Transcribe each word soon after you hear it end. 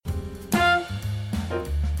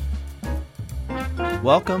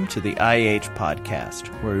Welcome to the UNC-CH podcast,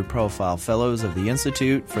 where we profile fellows of the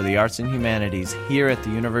Institute for the Arts and Humanities here at the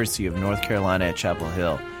University of North Carolina at Chapel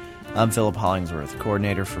Hill. I'm Philip Hollingsworth,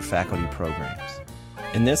 coordinator for faculty programs.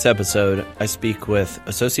 In this episode, I speak with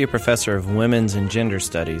Associate Professor of Women's and Gender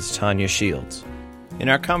Studies, Tanya Shields. In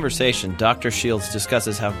our conversation, Dr. Shields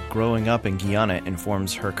discusses how growing up in Guyana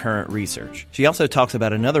informs her current research. She also talks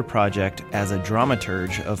about another project as a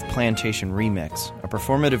dramaturge of Plantation Remix, a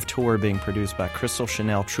performative tour being produced by Crystal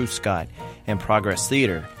Chanel Truscott and Progress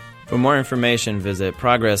Theater. For more information, visit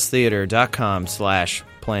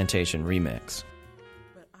progresstheater.com/Plantation Remix.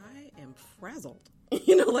 But I am frazzled.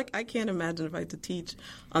 I can't imagine if I had to teach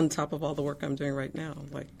on top of all the work I'm doing right now.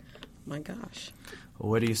 My gosh.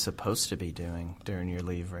 What are you supposed to be doing during your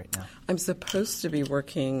leave right now? I'm supposed to be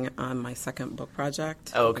working on my second book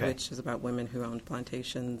project, which is about women who owned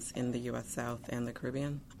plantations in the U.S. South and the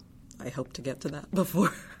Caribbean. I hope to get to that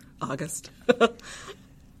before August.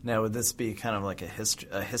 Now, would this be kind of like a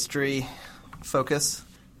history focus?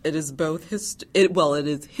 It is both it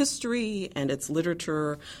is history and it's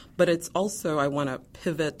literature, but it's also, I want to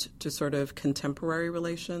pivot to sort of contemporary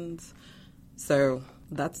relations. So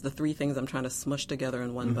that's the three things I'm trying to smush together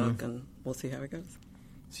in one book, and we'll see how it goes.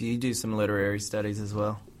 So you do some literary studies as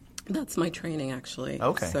well? That's my training, actually.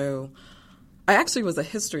 Okay. So I actually was a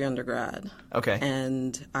history undergrad. Okay.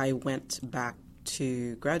 And I went back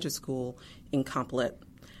to graduate school in Comp Lit,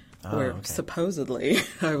 where supposedly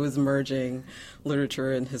I was merging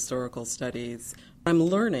literature and historical studies. I'm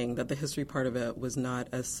learning that the history part of it was not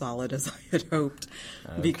as solid as I had hoped,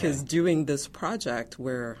 because doing this project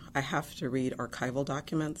where I have to read archival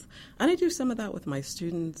documents, and I do some of that with my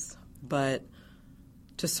students, but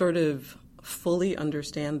to sort of fully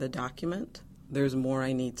understand the document, there's more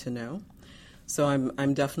I need to know. So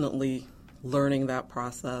I'm definitely learning that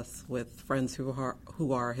process with friends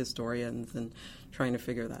who are historians and trying to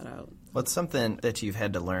figure that out. What's something that you've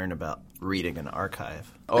had to learn about reading an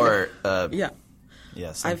archive? Or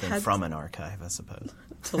something from an archive, I suppose.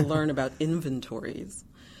 To learn about inventories.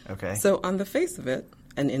 Okay. So on the face of it,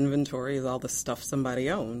 an inventory is all the stuff somebody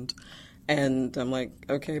owned. And I'm like,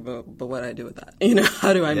 okay, but what do I do with that?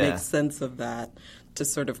 How do I make sense of that to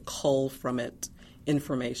sort of cull from it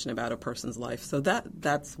information about a person's life? So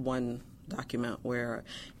that's one document where,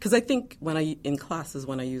 because I think in classes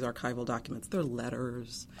when I use archival documents, they're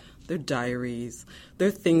letters, they're diaries,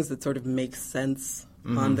 they're things that sort of make sense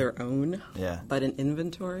on their own. Yeah. But an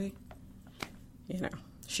inventory,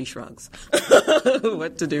 she shrugs.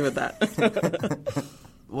 What to do with that?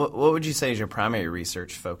 What would you say is your primary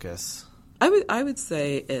research focus? I would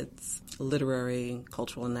say it's literary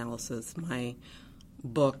cultural analysis. My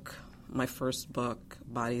first book,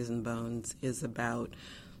 Bodies and Bones, is about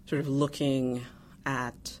sort of looking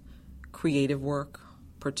at creative work,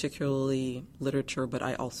 particularly literature, but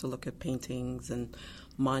I also look at paintings and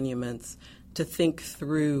monuments to think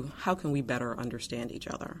through how can we better understand each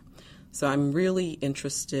other. So I'm really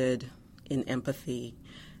interested in empathy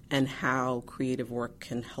and how creative work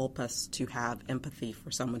can help us to have empathy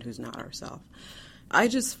for someone who's not ourselves. I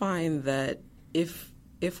just find that if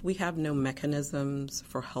we have no mechanisms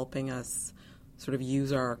for helping us sort of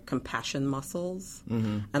use our compassion muscles,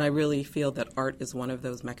 and I really feel that art is one of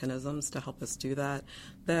those mechanisms to help us do that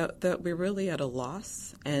we're really at a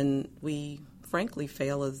loss, and we frankly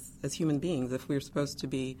fail as human beings if we're supposed to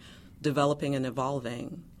be developing and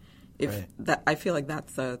evolving. I feel like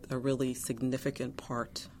that's a really significant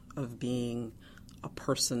part of being a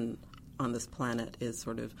person on this planet, is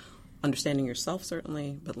sort of understanding yourself,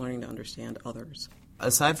 certainly, but learning to understand others.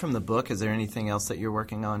 Aside from the book, is there anything else that you're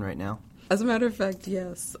working on right now? As a matter of fact,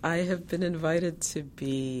 yes. I have been invited to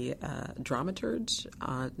be a dramaturge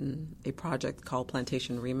on a project called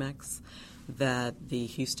Plantation Remix that the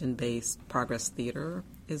Houston-based Progress Theater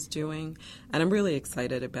is doing, and I'm really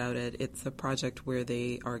excited about it. It's a project where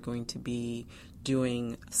they are going to be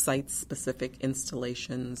doing site-specific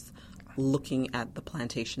installations looking at the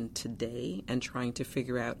plantation today and trying to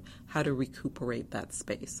figure out how to recuperate that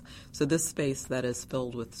space. So this space that is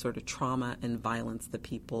filled with sort of trauma and violence that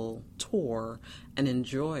people tour and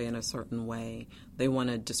enjoy in a certain way, they want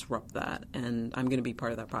to disrupt that. And I'm going to be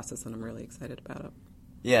part of that process, and I'm really excited about it.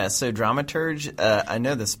 Yeah, so dramaturge, I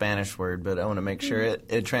know the Spanish word, but I want to make sure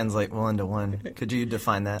it translates one to one. Could you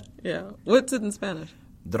define that? Yeah. What's it in Spanish?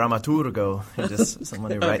 Dramaturgo, just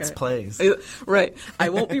someone who writes plays. Right. I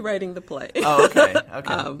won't be writing the play. Oh, okay.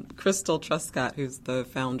 Crystal Truscott, who's the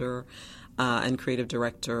founder and creative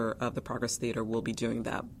director of the Progress Theater, will be doing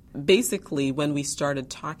that. basically, when we started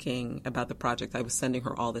talking about the project, I was sending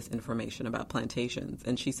her all this information about plantations,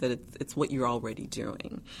 and she said it's what you're already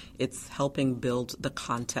doing. It's helping build the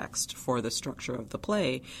context for the structure of the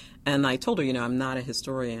play. And I told her, I'm not a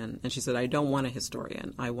historian, and she said, I don't want a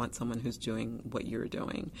historian. I want someone who's doing what you're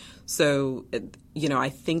doing. So, I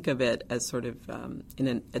think of it as sort of in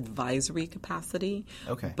an advisory capacity.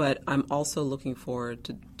 Okay. But I'm also looking forward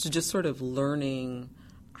to just sort of learning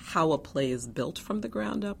how a play is built from the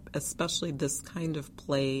ground up, especially this kind of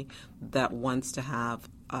play that wants to have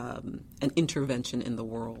an intervention in the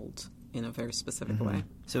world in a very specific way.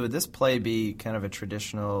 So would this play be kind of a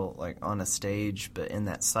traditional, like on a stage, but in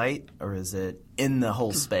that site, or is it in the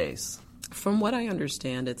whole space? From what I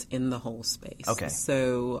understand, it's in the whole space. Okay.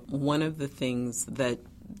 So one of the things that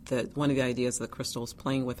one of the ideas that Crystal is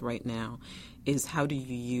playing with right now is how do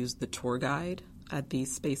you use the tour guide at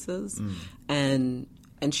these spaces?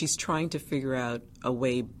 And she's trying to figure out a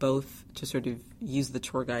way both to sort of use the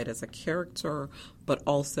tour guide as a character, but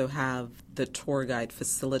also have the tour guide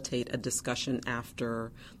facilitate a discussion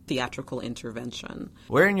after theatrical intervention.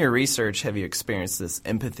 Where in your research have you experienced this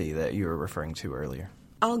empathy that you were referring to earlier?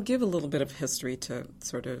 I'll give a little bit of history to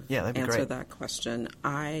sort of answer that question.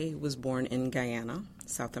 I was born in Guyana,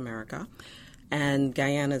 South America. And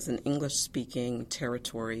Guyana is an English-speaking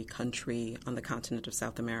territory, country on the continent of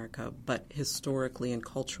South America, but historically and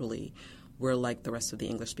culturally, we're like the rest of the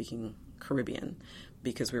English-speaking Caribbean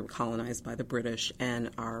because we were colonized by the British,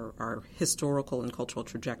 and our historical and cultural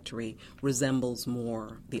trajectory resembles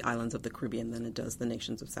more the islands of the Caribbean than it does the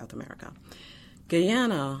nations of South America.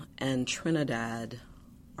 Guyana and Trinidad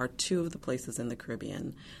are two of the places in the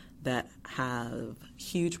Caribbean that have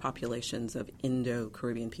huge populations of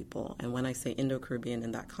Indo-Caribbean people. And when I say Indo-Caribbean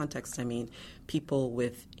in that context, I mean people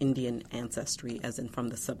with Indian ancestry, as in from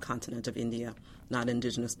the subcontinent of India, not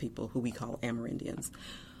indigenous people who we call Amerindians.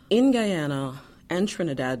 In Guyana and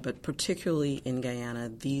Trinidad, but particularly in Guyana,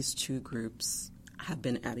 these two groups have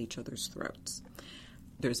been at each other's throats.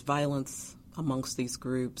 There's violence amongst these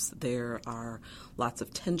groups. There are lots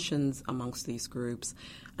of tensions amongst these groups.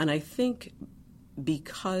 And I think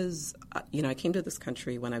because, I came to this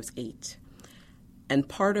country when I was 8. And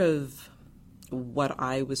part of what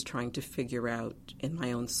I was trying to figure out in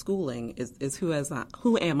my own schooling is who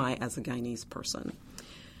am I as a Guyanese person?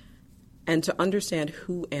 And to understand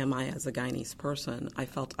who am I as a Guyanese person, I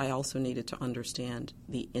felt I also needed to understand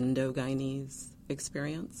the Indo-Guyanese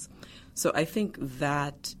experience. So I think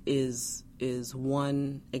that is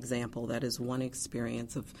one example, that is one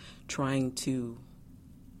experience of trying to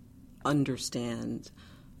understand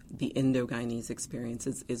the Indo-Guyanese experience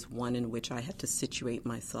is one in which I had to situate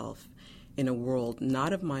myself in a world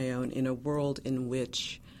not of my own, in a world in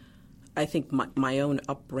which I think my own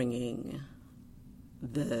upbringing,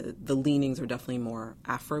 the leanings are definitely more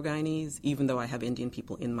Afro-Guyanese, even though I have Indian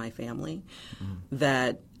people in my family,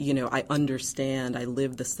 that, I understand, I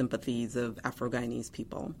live the sympathies of Afro-Guyanese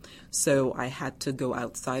people. So I had to go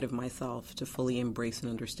outside of myself to fully embrace and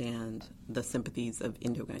understand the sympathies of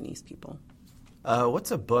Indo-Guyanese people. What's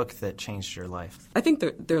a book that changed your life? I think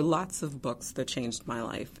there are lots of books that changed my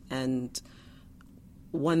life, and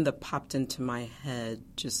one that popped into my head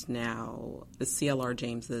just now is C.L.R.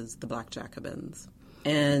 James's The Black Jacobins.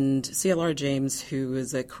 And C.L.R. James, who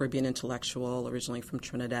is a Caribbean intellectual originally from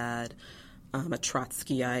Trinidad, a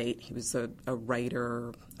Trotskyite, he was a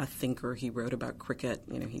writer, a thinker. He wrote about cricket.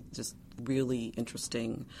 He just really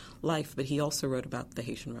interesting life. But he also wrote about the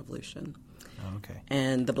Haitian Revolution. Oh, okay.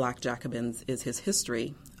 And The Black Jacobins is his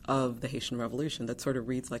history of the Haitian Revolution that sort of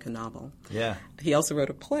reads like a novel. Yeah. He also wrote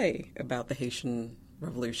a play about the Haitian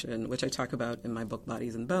Revolution, which I talk about in my book,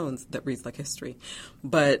 Bodies and Bones, that reads like history.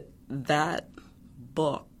 But that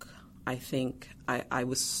book, I think I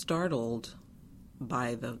was startled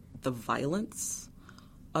by the violence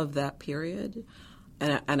of that period.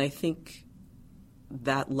 And I think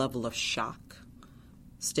that level of shock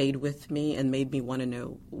stayed with me and made me want to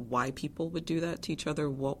know why people would do that to each other.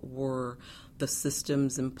 What were the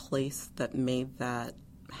systems in place that made that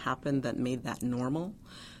happen, that made that normal?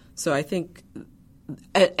 So I think,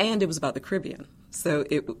 and it was about the Caribbean. So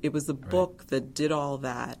it was a book that did all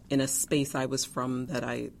that in a space I was from that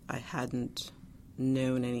I hadn't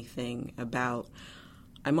known anything about.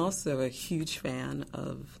 I'm also a huge fan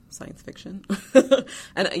of science fiction.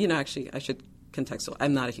 And, actually, I should contextual.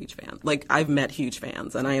 I'm not a huge fan. Like, I've met huge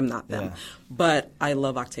fans, and I am not them. Yeah. But I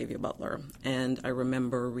love Octavia Butler. And I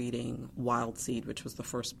remember reading Wild Seed, which was the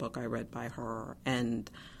first book I read by her.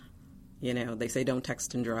 And they say don't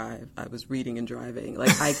text and drive. I was reading and driving.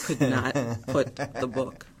 Like, I could not put the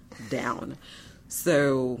book down.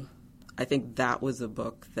 So I think that was a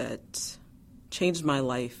book that changed my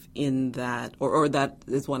life in that, or that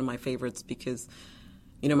is one of my favorites because,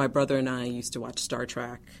 you know, my brother and I used to watch Star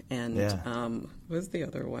Trek, and what was the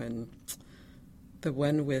other one? The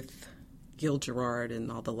one with Gil Gerard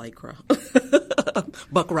and all the Lycra.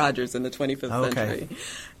 Buck Rogers in the 25th century.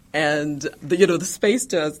 And,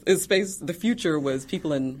 the future was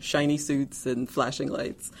people in shiny suits and flashing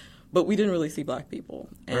lights. But we didn't really see black people.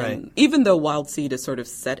 And even though Wild Seed is sort of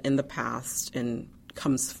set in the past and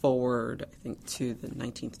comes forward, I think, to the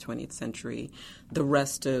 19th, 20th century, the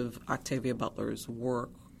rest of Octavia Butler's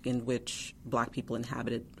work in which black people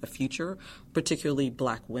inhabited a future, particularly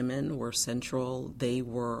black women, were central. They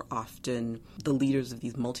were often the leaders of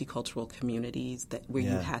these multicultural communities where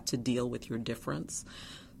you had to deal with your difference.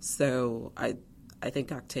 So I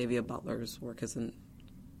think Octavia Butler's work is in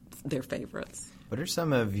their favorites. What are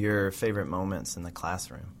some of your favorite moments in the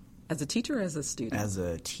classroom? As a teacher or as a student? As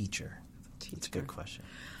a teacher. That's a good question.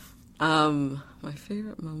 My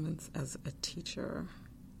favorite moments as a teacher.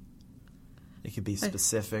 It could be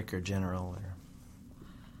specific or general.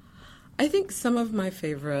 I think some of my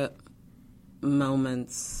favorite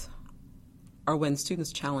moments are when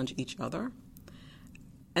students challenge each other.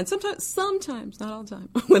 And sometimes, not all the time,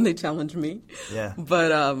 when they challenge me. Yeah.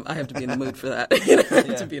 But I have to be in the mood for that. I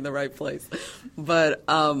have to be in the right place. But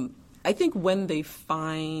I think when they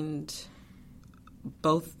find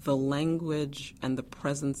both the language and the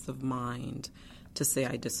presence of mind to say,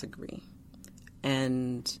 I disagree,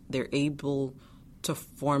 and they're able to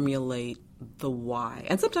formulate the why.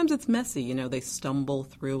 And sometimes it's messy, you know, they stumble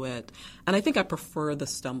through it. And I think I prefer the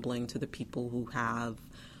stumbling to the people who have,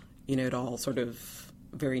 you know, it all sort of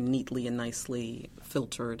very neatly and nicely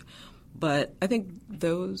filtered. But I think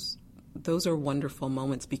those are wonderful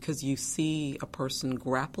moments because you see a person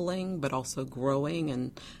grappling but also growing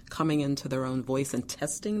and coming into their own voice and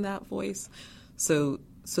testing that voice. So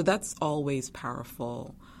that's always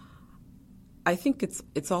powerful. I think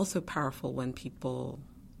it's also powerful when people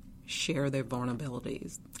share their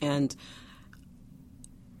vulnerabilities. And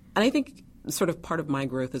I think sort of part of my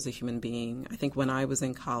growth as a human being, I think when I was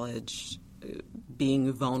in college,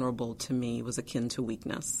 being vulnerable to me was akin to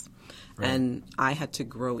weakness. Right. And I had to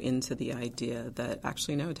grow into the idea that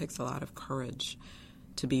actually, no, it takes a lot of courage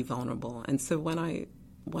to be vulnerable. And so when I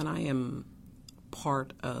am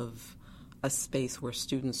part of a space where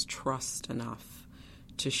students trust enough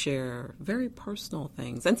to share very personal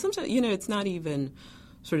things, and sometimes, you know, it's not even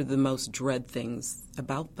sort of the most dread things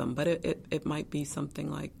about them, but it might be something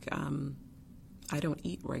like, I don't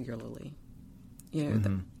eat regularly. You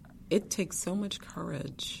know, it takes so much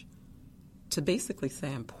courage to basically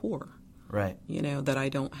say I'm poor. Right. You know, that I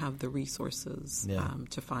don't have the resources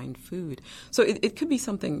to find food. So it could be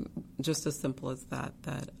something just as simple as that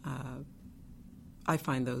I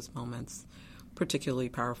find those moments particularly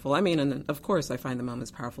powerful. I mean, and of course I find the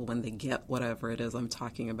moments powerful when they get whatever it is I'm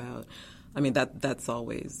talking about. I mean, that's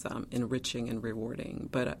always enriching and rewarding.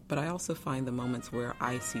 But I also find the moments where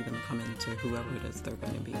I see them come into whoever it is they're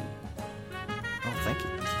going to be. Oh, thank you.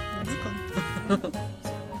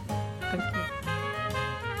 Thank you.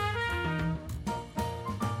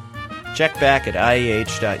 Check back at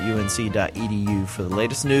ieh.unc.edu for the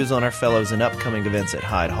latest news on our fellows and upcoming events at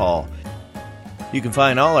Hyde Hall. You can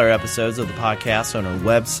find all our episodes of the podcast on our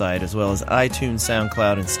website as well as iTunes,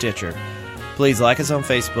 SoundCloud, and Stitcher. Please like us on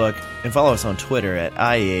Facebook and follow us on Twitter at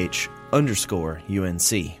IEH_UNC.